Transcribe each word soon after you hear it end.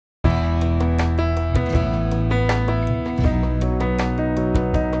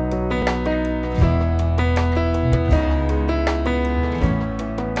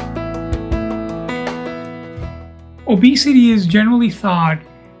Obesity is generally thought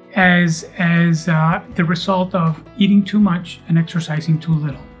as the result of eating too much and exercising too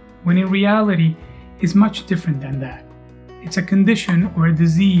little, when in reality it's much different than that. It's a condition or a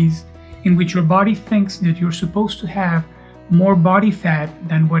disease in which your body thinks that you're supposed to have more body fat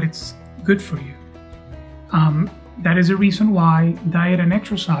than what it's good for you. That is a reason why diet and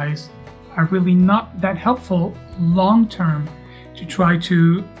exercise are really not that helpful long term to try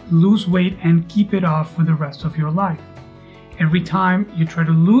to lose weight and keep it off for the rest of your life. Every time you try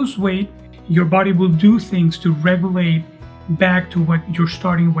to lose weight, your body will do things to regulate back to what your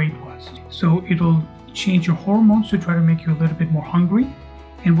starting weight was. So it'll change your hormones to try to make you a little bit more hungry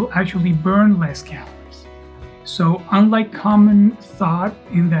and will actually burn less calories. So unlike common thought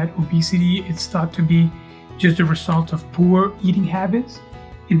in that obesity is thought to be just a result of poor eating habits,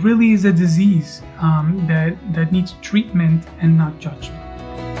 it really is a disease that needs treatment and not judgment.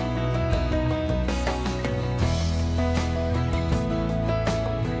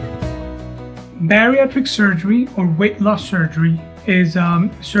 Bariatric surgery or weight loss surgery is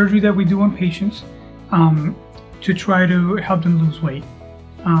surgery that we do on patients to try to help them lose weight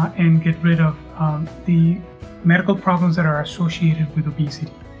and get rid of the medical problems that are associated with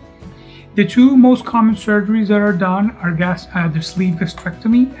obesity. The two most common surgeries that are done are the sleeve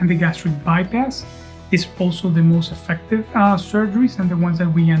gastrectomy and the gastric bypass. Is also the most effective surgeries and the ones that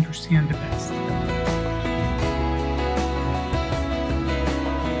we understand the best.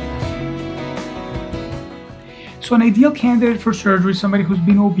 So an ideal candidate for surgery is somebody who's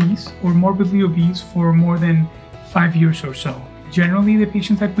been obese or morbidly obese for more than 5 years or so. Generally, the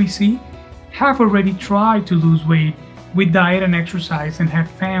patients that we see have already tried to lose weight with diet and exercise and have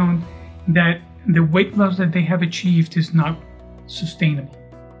found that the weight loss that they have achieved is not sustainable.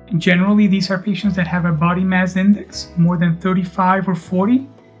 Generally, these are patients that have a body mass index more than 35 or 40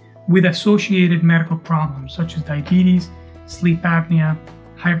 with associated medical problems such as diabetes, sleep apnea,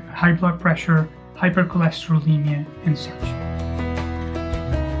 high blood pressure, hypercholesterolemia, and such.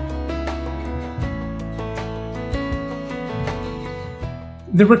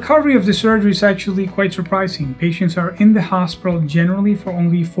 The recovery of the surgery is actually quite surprising. Patients are in the hospital generally for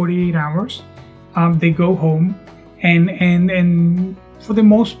only 48 hours. They go home and for the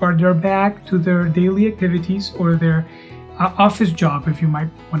most part they're back to their daily activities or their office job, if you might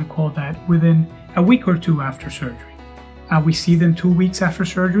want to call that, within a week or two after surgery. We see them 2 weeks after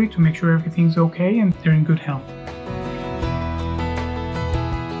surgery to make sure everything's okay and they're in good health.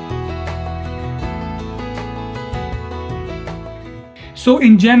 So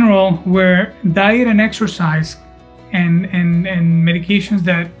in general, where diet and exercise and medications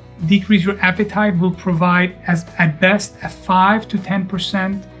that decrease your appetite will provide at best a 5 to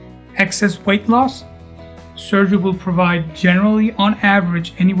 10% excess weight loss, surgery will provide generally on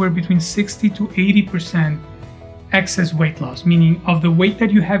average anywhere between 60 to 80% excess weight loss, meaning of the weight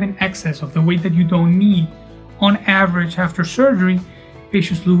that you have in excess, of the weight that you don't need. On average after surgery,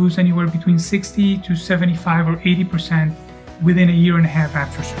 patients lose anywhere between 60 to 75 or 80% within a year and a half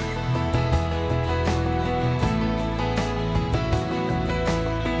after surgery.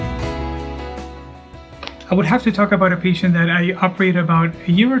 I would have to talk about a patient that I operated about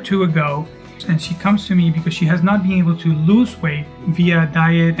a year or two ago, and she comes to me because she has not been able to lose weight via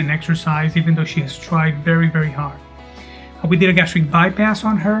diet and exercise, even though she has tried very, very hard. We did a gastric bypass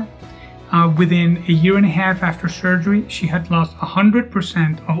on her. Within a year and a half after surgery, she had lost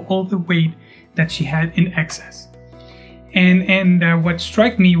 100% of all the weight that she had in excess. And what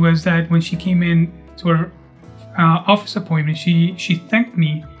struck me was that when she came in to her office appointment, she thanked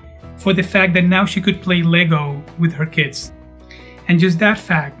me for the fact that now she could play Lego with her kids. And just that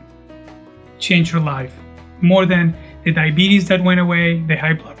fact changed her life. More than the diabetes that went away, the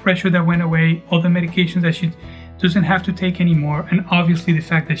high blood pressure that went away, all the medications that she doesn't have to take anymore, and obviously the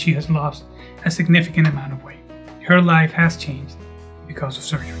fact that she has lost a significant amount of weight. Her life has changed because of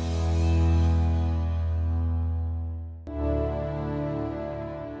surgery.